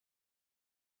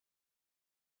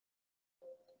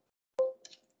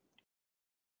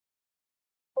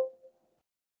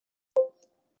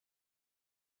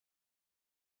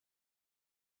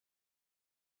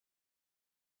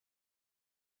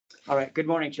All right. Good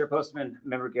morning, Chair Postman,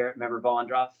 Member Garrett, Member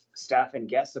Volandroff, staff and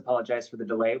guests. Apologize for the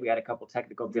delay. We had a couple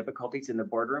technical difficulties in the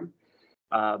boardroom.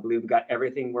 I believe we got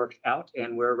everything worked out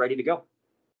and we're ready to go.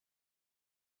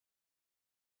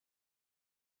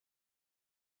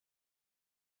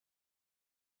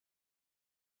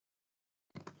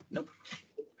 Nope.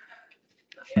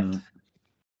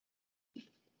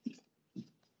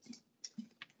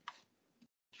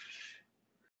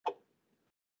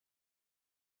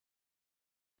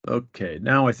 Okay,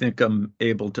 now I think I'm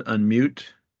able to unmute.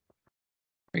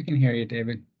 We can hear you,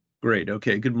 David. Great.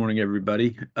 Okay, good morning,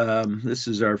 everybody. This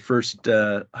is our first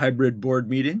hybrid board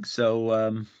meeting,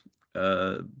 so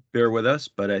bear with us,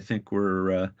 but I think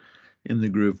we're in the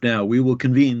groove now. We will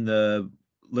convene the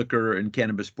Liquor and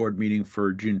Cannabis Board meeting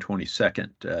for June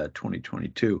 22nd,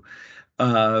 2022.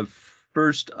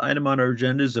 First item on our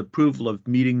agenda is approval of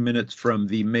meeting minutes from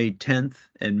the May 10th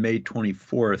and May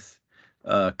 24th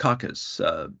caucus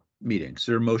meetings. Is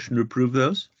there a motion to approve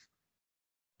those?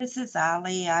 This is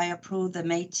Ali. I approve the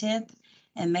May 10th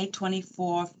and May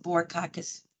 24th board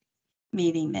caucus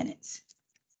meeting minutes.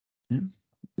 And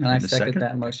I second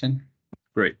that motion.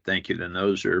 Great, thank you. Then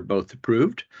those are both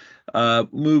approved.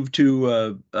 Move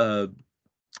to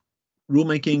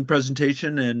rulemaking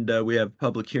presentation, and we have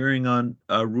public hearing on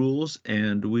rules,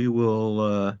 and we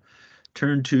will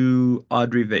turn to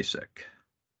Audrey Vasek,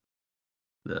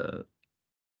 the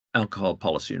Alcohol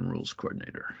Policy and Rules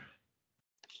Coordinator.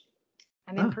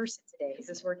 I'm in person today. Is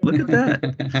this working? Look at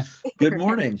that. Good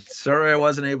morning. Sorry I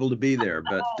wasn't able to be there,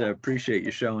 but appreciate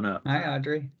you showing up. Hi,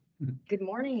 Audrey. Good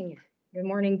morning. Good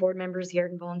morning, board members,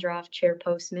 Garrett and Volandroff, Chair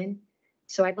Postman.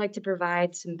 So I'd like to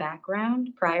provide some background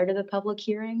prior to the public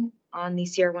hearing on the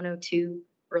CR 102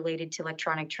 related to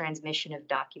electronic transmission of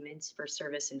documents for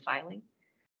service and filing.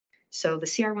 So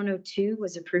the CR 102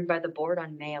 was approved by the board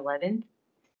on May 11th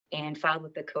and filed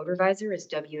with the code revisor as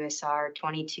WSR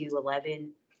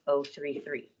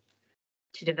 2211-033.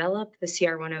 To develop the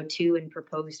CR 102 and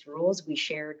proposed rules, we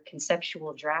shared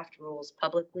conceptual draft rules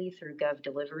publicly through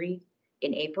GovDelivery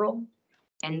in April.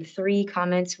 And the 3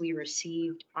 comments we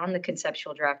received on the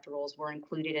conceptual draft rules were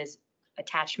included as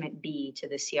attachment B to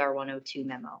the CR 102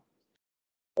 memo.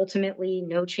 Ultimately,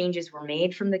 no changes were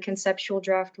made from the conceptual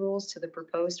draft rules to the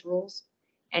proposed rules.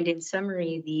 And in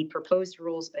summary, the proposed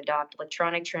rules adopt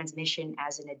electronic transmission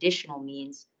as an additional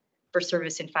means for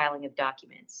service and filing of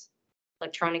documents.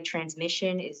 Electronic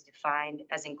transmission is defined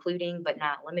as including but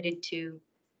not limited to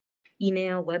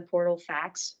email, web portal,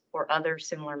 fax, or other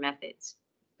similar methods.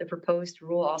 The proposed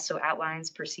rule also outlines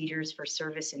procedures for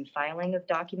service and filing of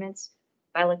documents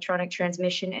by electronic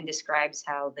transmission and describes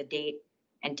how the date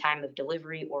and time of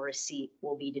delivery or receipt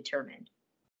will be determined.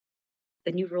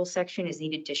 The new rule section is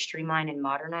needed to streamline and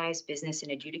modernize business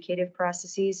and adjudicative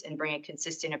processes and bring a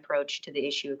consistent approach to the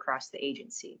issue across the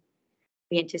agency.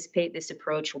 We anticipate this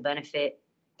approach will benefit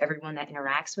everyone that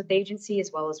interacts with the agency,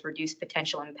 as well as reduce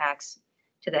potential impacts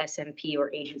to the SMP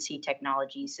or Agency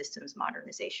Technology Systems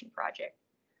Modernization Project.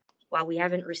 While we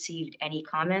haven't received any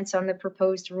comments on the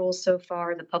proposed rules so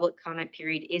far, the public comment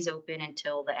period is open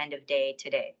until the end of day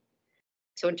today.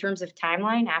 So in terms of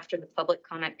timeline, after the public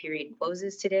comment period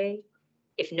closes today,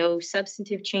 if no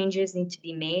substantive changes need to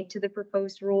be made to the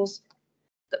proposed rules,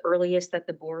 the earliest that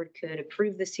the board could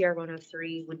approve the CR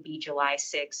 103 would be July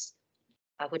 6th,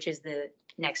 which is the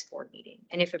next board meeting.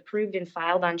 And if approved and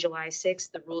filed on July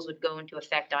 6th, the rules would go into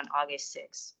effect on August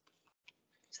 6th.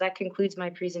 So that concludes my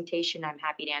presentation. I'm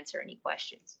happy to answer any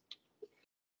questions.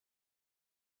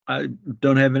 I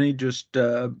don't have any, just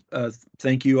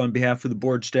thank you on behalf of the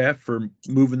board staff for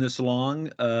moving this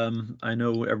along. I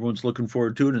know everyone's looking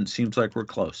forward to it, and it seems like we're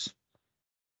close.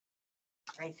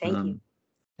 All right, thank you.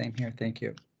 Same here, thank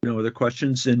you. No other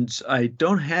questions, and I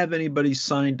don't have anybody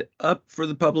signed up for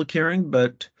the public hearing,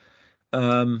 but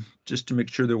just to make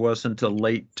sure there wasn't a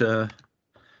late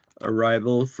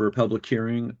arrival for a public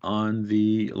hearing on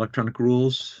the electronic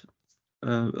rules,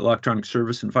 electronic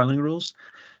service and filing rules.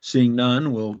 Seeing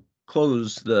none, we'll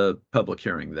close the public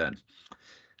hearing then.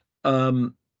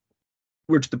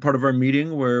 We're to the part of our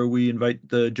meeting where we invite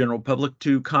the general public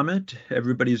to comment.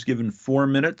 Everybody's given 4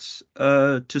 minutes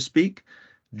to speak,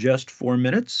 just 4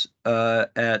 minutes.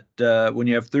 When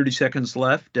you have 30 seconds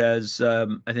left, as I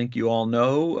think you all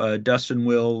know, Dustin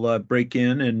will break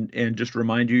in and just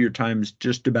remind you your time's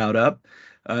just about up.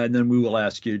 And then we will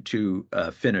ask you to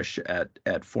finish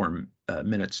at 4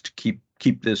 minutes to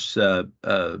keep this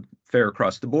fair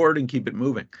across the board and keep it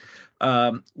moving.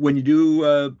 When you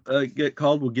do get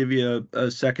called, we'll give you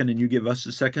a second and you give us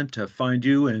a second to find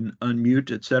you and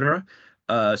unmute, etc.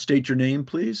 state your name,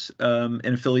 please, and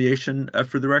affiliation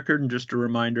for the record. And just a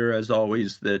reminder, as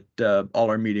always, that all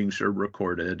our meetings are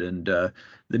recorded, and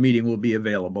the meeting will be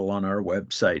available on our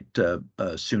website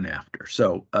soon after.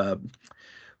 So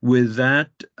with that,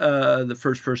 the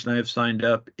first person I have signed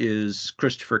up is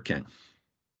Christopher King.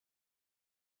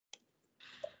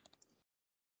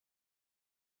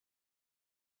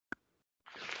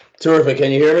 Terrific.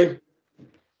 Can you hear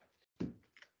me?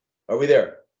 Are we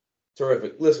there?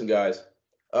 Terrific. Listen, guys,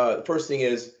 the first thing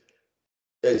is,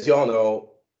 as y'all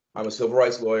know, I'm a civil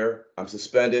rights lawyer. I'm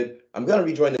suspended. I'm going to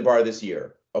rejoin the bar this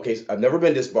year. Okay, so I've never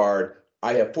been disbarred.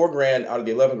 I have $4,000 out of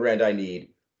the 11 grand I need.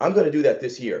 I'm going to do that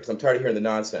this year because I'm tired of hearing the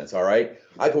nonsense. All right,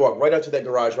 I could walk right out to that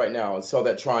garage right now and sell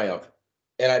that Triumph,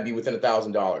 and I'd be within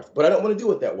 $1,000. But I don't want to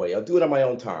do it that way. I'll do it on my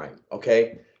own time.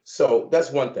 Okay, so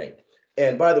that's one thing.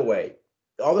 And by the way,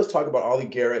 all this talk about Ollie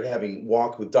Garrett having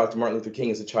walked with Dr. Martin Luther King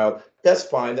as a child, that's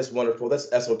fine. That's wonderful.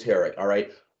 That's esoteric. All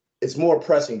right. It's more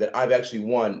pressing that I've actually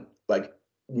won like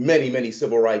many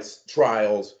civil rights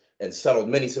trials and settled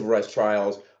many civil rights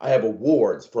trials. I have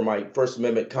awards for my First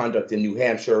Amendment conduct in New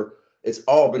Hampshire. It's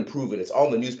all been proven. It's all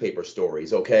in the newspaper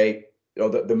stories. Okay. You know,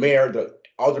 the mayor, the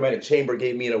aldermanic chamber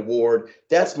gave me an award.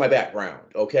 That's my background.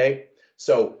 Okay.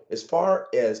 So as far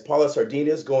as Paula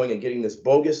Sardina's going and getting this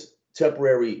bogus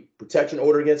temporary protection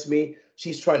order against me,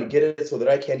 she's trying to get it so that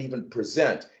I can't even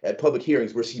present at public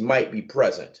hearings where she might be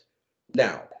present.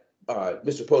 Now,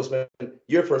 Mr. Postman,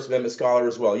 you're a First Amendment scholar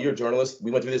as well. You're a journalist. We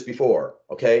went through this before,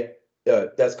 okay?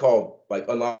 That's called like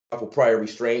unlawful prior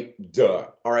restraint. Duh.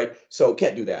 All right. So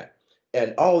can't do that.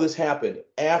 And all of this happened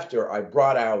after I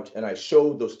brought out and I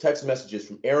showed those text messages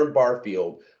from Aaron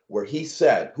Barfield, where he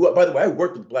said, who, by the way, I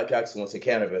worked with Black Excellence in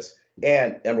Cannabis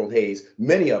and Emerald Hayes.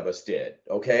 Many of us did.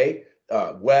 Okay.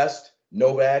 West,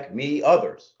 Novak, me,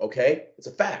 others. Okay. It's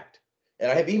a fact. And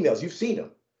I have emails. You've seen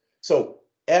them. So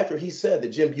after he said that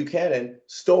Jim Buchanan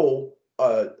stole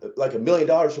like $1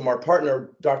 million from our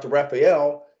partner, Dr.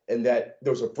 Raphael, and that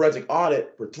there was a forensic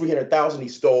audit for $300,000 he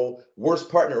stole, worst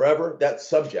partner ever, that's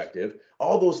subjective.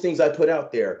 All those things I put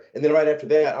out there. And then right after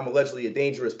that, I'm allegedly a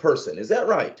dangerous person. Is that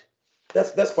right?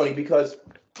 That's funny because,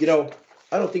 you know,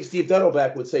 I don't think Steve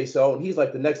Duttleback would say so. And he's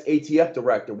like the next ATF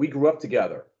director. We grew up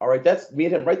together. All right. That's me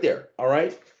and him right there. All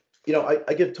right. You know,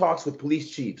 I give talks with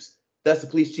police chiefs. That's the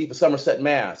police chief of Somerset,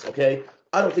 Mass. Okay.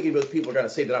 I don't think any of those people are going to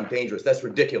say that I'm dangerous. That's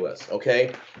ridiculous.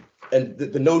 Okay. And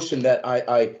the notion that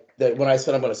that when I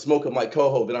said I'm going to smoke up my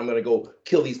coho, that I'm going to go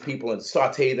kill these people and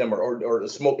saute them or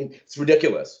smoke, it's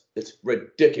ridiculous. It's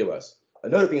ridiculous.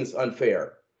 Another thing that's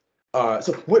unfair.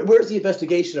 So where's the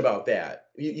investigation about that?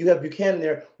 You have Buchanan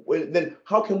there. Then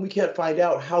how come we can't find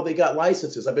out how they got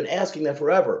licenses? I've been asking that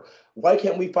forever. Why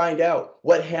can't we find out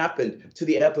what happened to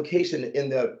the application in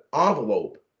the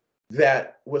envelope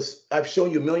that was, I've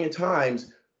shown you a million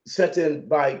times, sent in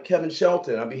by Kevin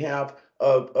Shelton on behalf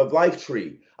of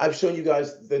Lifetree. I've shown you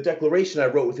guys the declaration I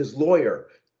wrote with his lawyer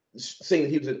saying that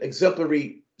he was an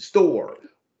exemplary store.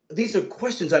 These are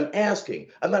questions I'm asking.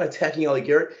 I'm not attacking Ollie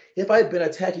Garrett. If I had been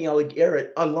attacking Ollie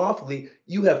Garrett unlawfully,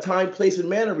 you have time, place, and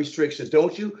manner restrictions,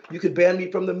 don't you? You could ban me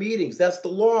from the meetings. That's the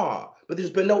law. But there's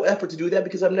been no effort to do that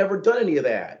because I've never done any of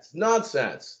that. It's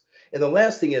nonsense. And the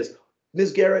last thing is,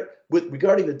 Ms. Garrett,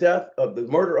 regarding the death of the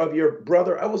murder of your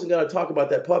brother, I wasn't going to talk about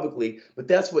that publicly, but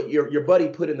that's what your buddy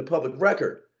put in the public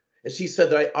record. And she said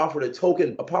that I offered a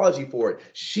token apology for it.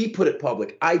 She put it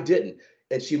public. I didn't.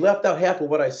 And she left out half of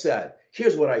what I said.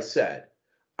 Here's what I said.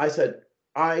 I said,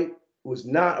 I was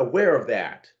not aware of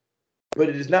that, but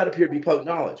it does not appear to be public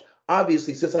knowledge.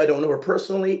 Obviously, since I don't know her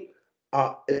personally,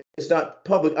 it's not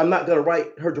public. I'm not going to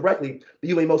write her directly, but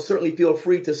you may most certainly feel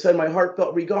free to send my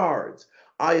heartfelt regards.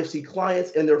 IFC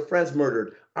clients and their friends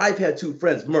murdered. I've had 2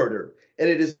 friends murdered, and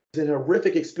it is an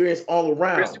horrific experience all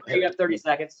around. Christopher, you have 30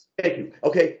 seconds. Thank you.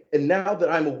 Okay, and now that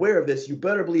I'm aware of this, you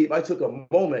better believe I took a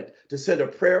moment to send a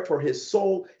prayer for his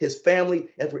soul, his family,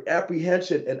 and for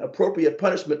apprehension and appropriate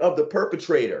punishment of the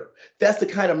perpetrator. That's the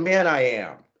kind of man I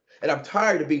am. And I'm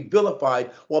tired of being vilified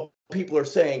while people are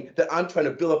saying that I'm trying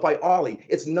to vilify Ollie.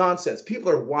 It's nonsense. People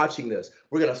are watching this.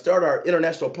 We're going to start our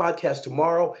international podcast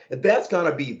tomorrow, and that's going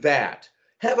to be that.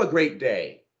 Have a great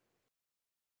day.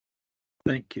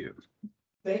 Thank you.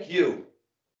 Thank you.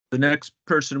 The next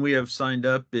person we have signed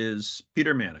up is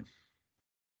Peter Manning.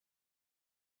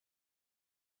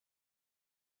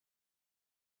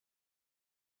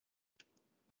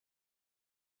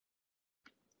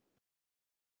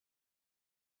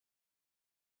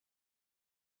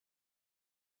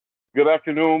 Good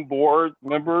afternoon, board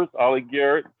members, Ollie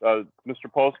Garrett,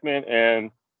 Mr. Postman, and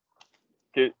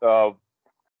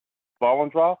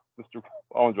Volendroff. Mr.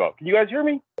 Volendroff. Can you guys hear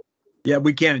me? Yeah,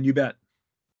 we can. You bet.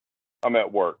 I'm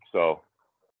at work, so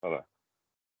Hold on.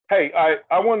 Hey,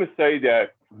 I want to say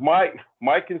that my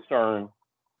concern,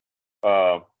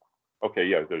 okay,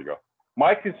 yeah, there you go.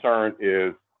 My concern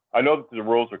is, I know that the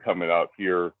rules are coming out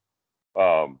here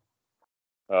July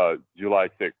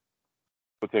 6th,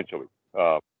 potentially.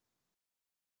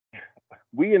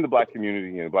 We in the Black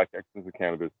community and Black excellence of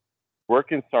cannabis, we're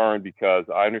concerned because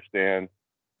I understand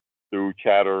through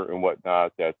chatter and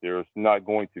whatnot that there's not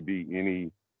going to be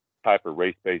any type of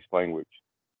race-based language.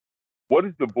 What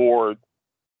is the board,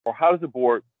 or how does the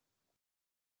board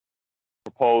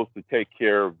propose to take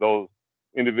care of those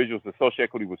individuals that social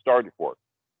equity was started for?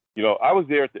 You know, I was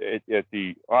there at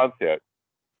the onset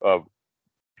of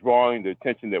drawing the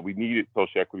attention that we needed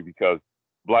social equity because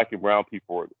Black and brown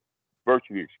people were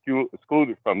virtually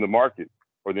excluded from the market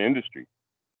or the industry.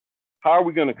 How are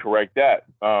we going to correct that?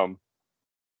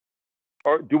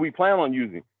 Or do we plan on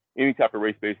using any type of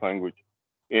race-based language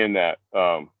in that?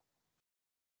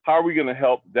 How are we going to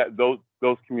help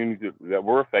those communities that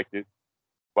were affected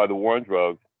by the war on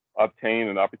drugs obtain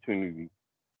an opportunity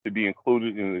to be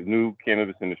included in the new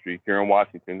cannabis industry here in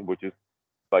Washington, which is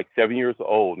like 7 years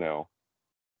old now?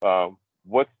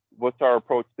 What's our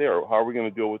approach there? How are we going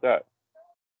to deal with that?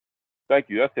 Thank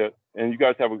you. That's it. And you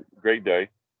guys have a great day.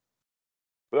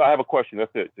 But I have a question.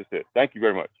 That's it. Just it. Thank you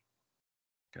very much.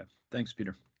 Okay. Thanks,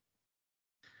 Peter.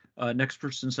 Next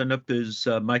person signed up is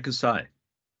Mike Asai.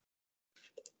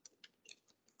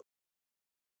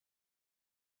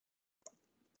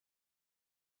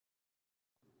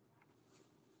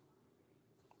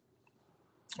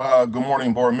 Good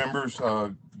morning, board members.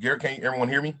 Garrett, can everyone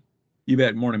hear me? You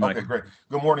bet. Morning, Mike. Okay, great.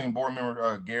 Good morning, board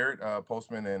member Garrett,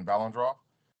 Postman, and Ballandroff.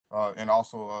 And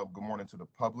also good morning to the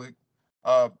public.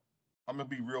 I'm gonna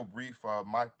be real brief.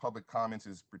 My public comments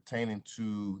is pertaining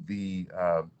to the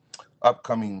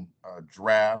upcoming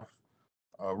draft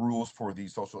rules for the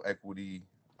social equity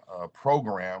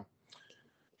program.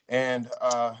 And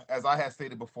as I had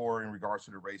stated before in regards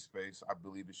to the race space, I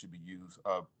believe it should be used.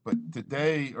 But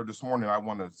today or this morning, I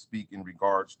want to speak in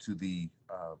regards to the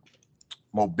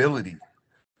mobility.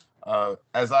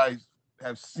 As I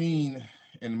have seen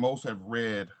and most have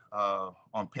read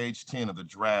on page 10 of the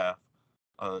draft,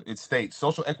 it states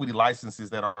social equity licenses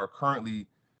that are currently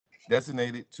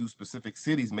designated to specific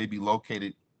cities may be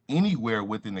located anywhere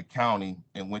within the county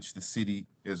in which the city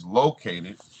is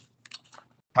located.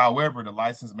 However, the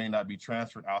license may not be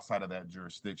transferred outside of that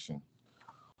jurisdiction.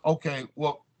 Okay,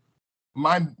 well,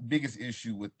 my biggest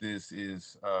issue with this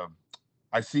is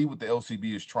I see what the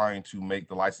LCB is trying to make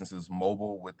the licenses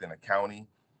mobile within a county.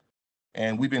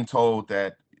 And we've been told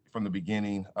that from the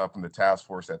beginning, from the task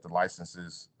force, that the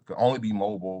licenses could only be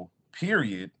mobile,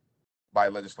 period, by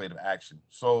legislative action.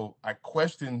 So I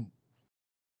question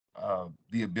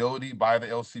the ability by the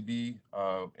LCB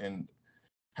and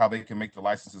how they can make the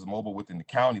licenses mobile within the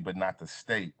county, but not the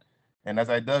state. And as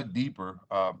I dug deeper,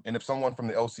 and if someone from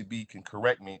the LCB can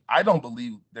correct me, I don't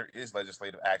believe there is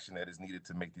legislative action that is needed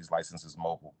to make these licenses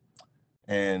mobile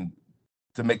and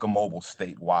to make them mobile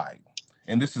statewide.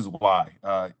 And this is why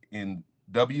in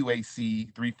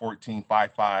WAC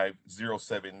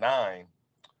 314-55079,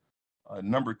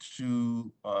 number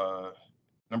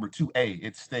 2A,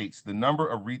 it states the number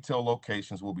of retail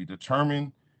locations will be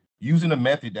determined using a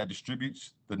method that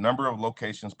distributes the number of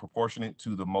locations proportionate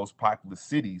to the most populous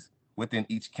cities within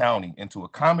each county and to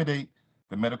accommodate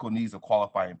the medical needs of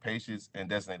qualifying patients and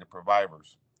designated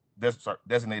providers.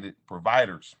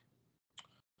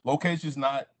 Locations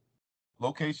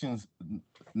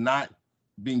not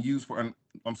being used for,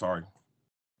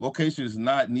 locations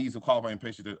not needs of qualifying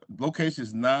patients.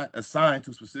 Locations not assigned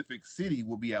to a specific city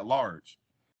will be at large.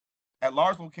 At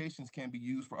large locations can be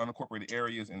used for unincorporated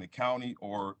areas in the county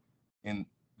or in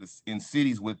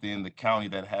cities within the county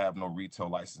that have no retail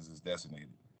licenses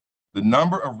designated. The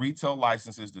number of retail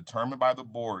licenses determined by the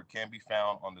board can be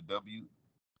found on the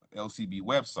WLCB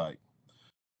website.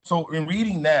 So in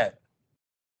reading that,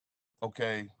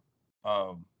 okay,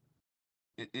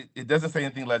 it doesn't say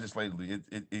anything legislatively.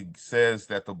 It says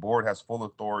that the board has full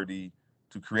authority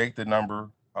to create the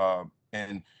number.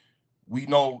 And we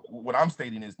know what I'm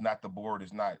stating is not the board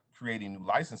is not creating new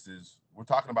licenses. We're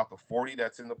talking about the 40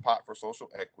 that's in the pot for social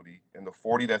equity, and the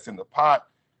 40 that's in the pot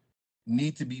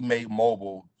need to be made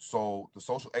mobile so the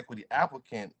social equity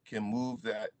applicant can move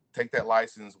that, take that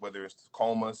license, whether it's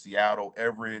Tacoma, Seattle,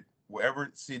 Everett,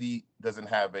 wherever city doesn't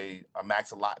have a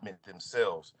max allotment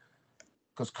themselves.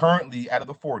 Because currently out of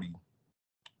the 40,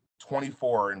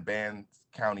 24 are in banned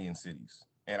county and cities.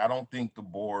 And I don't think the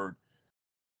board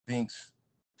thinks,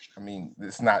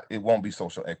 it won't be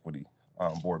social equity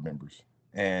board members.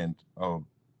 And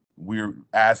we're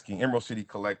asking, Emerald City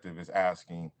Collective is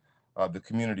asking the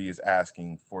community is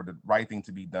asking for the right thing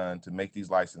to be done to make these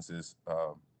licenses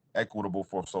equitable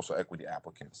for social equity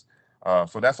applicants.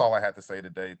 So that's all I had to say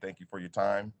today. Thank you for your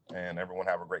time, and everyone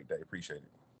have a great day. Appreciate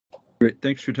it. Great,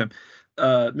 thanks for your time.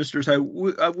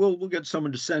 Mr. We'll get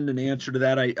someone to send an answer to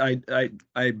that.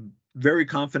 I'm very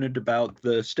confident about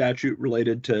the statute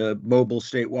related to mobile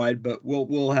statewide, but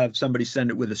we'll have somebody send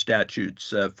it with the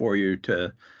statutes for you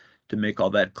to make all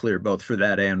that clear, both for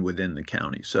that and within the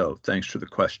county. So thanks for the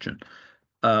question.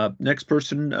 Next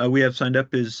person we have signed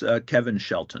up is Kevin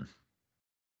Shelton.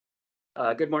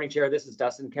 Good morning, Chair. This is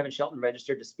Dustin. Kevin Shelton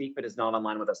registered to speak, but is not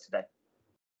online with us today.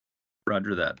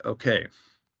 Roger that. Okay.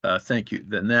 Thank you.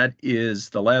 Then that is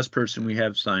the last person we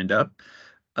have signed up.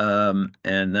 And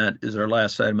that is our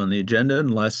last item on the agenda,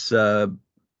 unless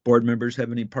board members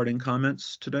have any parting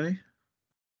comments today.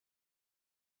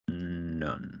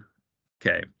 None.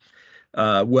 Okay.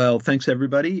 Well, thanks,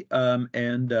 everybody.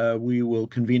 And we will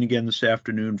convene again this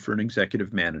afternoon for an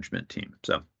executive management team.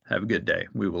 So have a good day.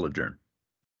 We will adjourn.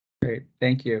 Great.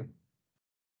 Thank you.